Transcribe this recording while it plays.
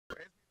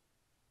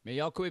Man,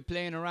 y'all quit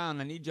playing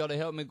around. I need y'all to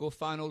help me go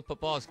find old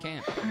Papa's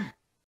camp.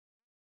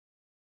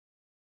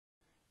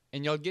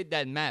 And y'all get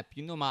that map.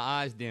 You know my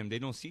eyes, them, they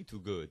don't see too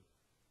good.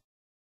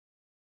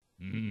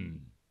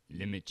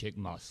 Let me check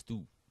my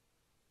stew.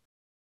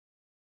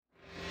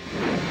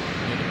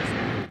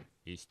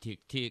 It's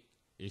tick-tick.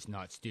 It's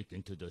not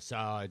sticking to the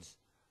sides.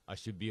 I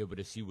should be able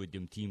to see what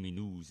them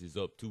TundaMinous is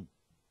up to.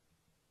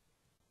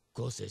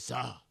 Cause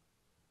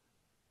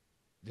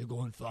they're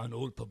going to find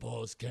old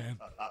Papa's camp.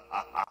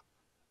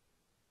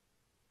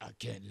 I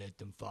can't let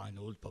them find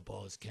old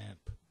Papa's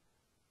camp.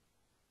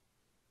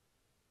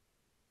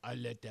 I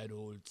let that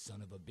old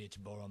son of a bitch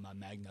borrow my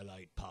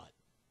Magnalite pot.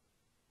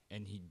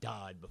 And he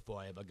died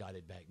before I ever got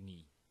it back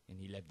me. And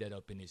he left that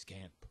up in his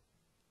camp.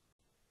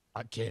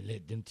 I can't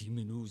let them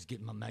TundaMinous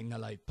get my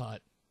Magnalite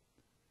pot.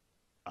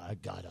 I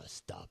gotta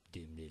stop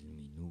them little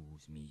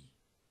minus me.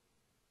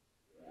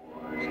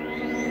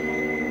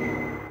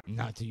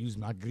 Not to use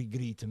my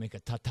gris-gris to make a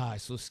tata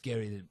so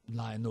scary that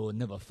Lionel will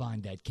never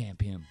find that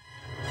camp him.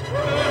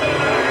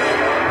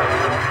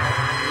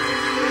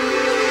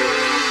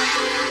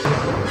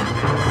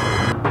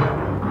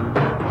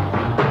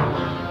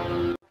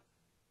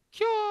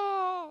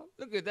 Kyo!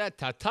 Look at that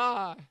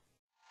tata.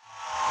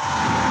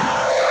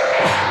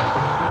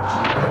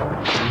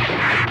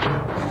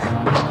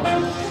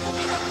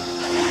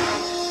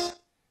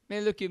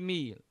 Man, look at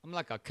me. I'm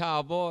like a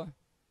cowboy.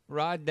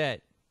 Ride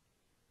that.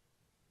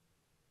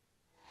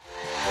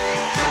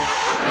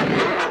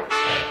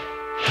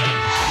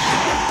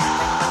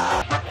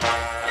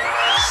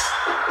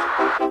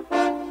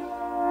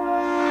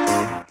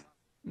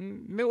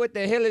 Man, what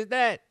the hell is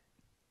that?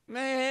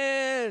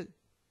 Man,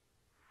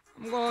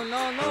 I'm going,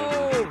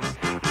 no.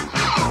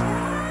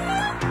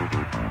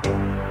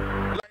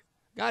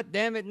 God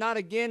damn it, not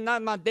again,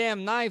 not my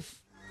damn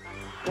knife.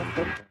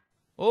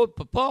 Old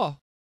Papa.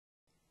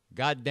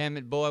 God damn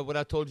it, boy, what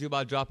I told you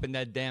about dropping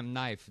that damn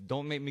knife.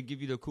 Don't make me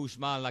give you the cool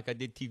smile like I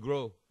did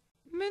Tigro.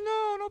 Man,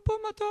 no, don't put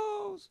my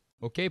toes.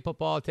 Okay,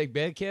 Papa, I'll take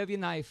better care of your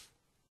knife.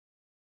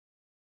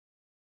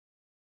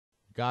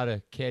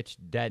 Gotta catch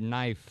that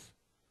knife.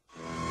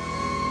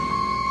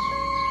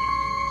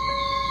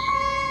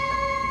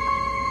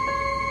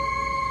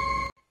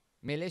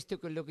 Man, let's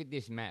take a look at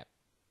this map.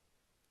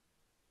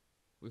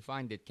 We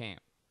find the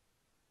camp.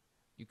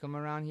 You come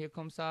around here,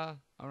 Komsa,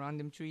 around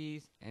them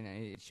trees, and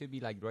it should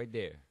be like right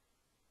there.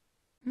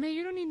 Man,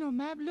 you don't need no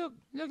map. Look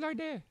right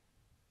there.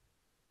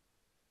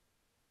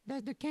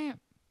 That's the camp.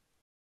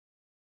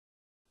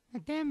 A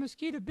damn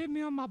mosquito bit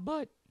me on my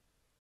butt.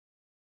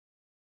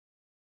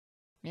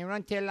 Man,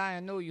 run tell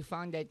Lionel you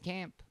found that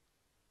camp.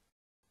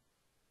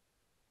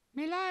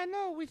 Man,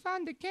 Lionel, we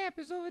found the camp.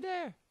 It's over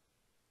there.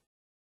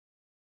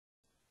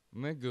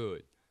 Man,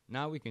 good.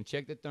 Now we can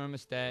check the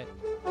thermostat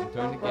and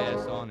turn the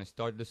gas on and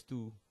start the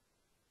stew.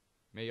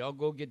 Man, y'all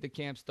go get the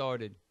camp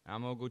started.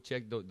 I'm gonna go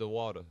check the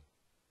water.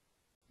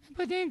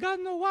 But they ain't got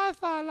no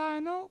Wi-Fi,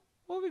 Lionel.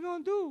 What we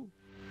gonna do?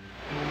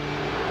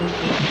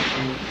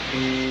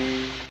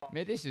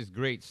 Man, this is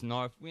great,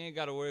 Snarf. We ain't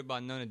gotta worry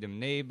about none of them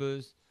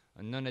neighbors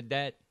or none of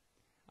that.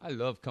 I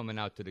love coming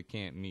out to the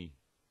camp, me.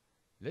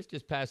 Let's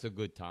just pass a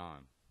good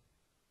time.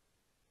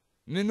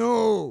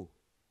 Minnow!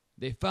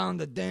 They found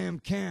the damn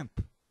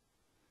camp.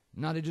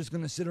 Now they're just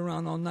gonna sit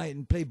around all night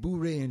and play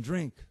bourrée and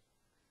drink.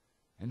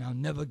 And I'll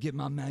never get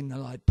my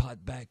Magnalite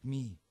pot back,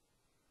 me.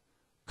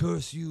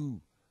 Curse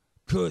you,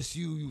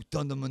 you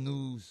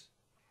TundaMinous.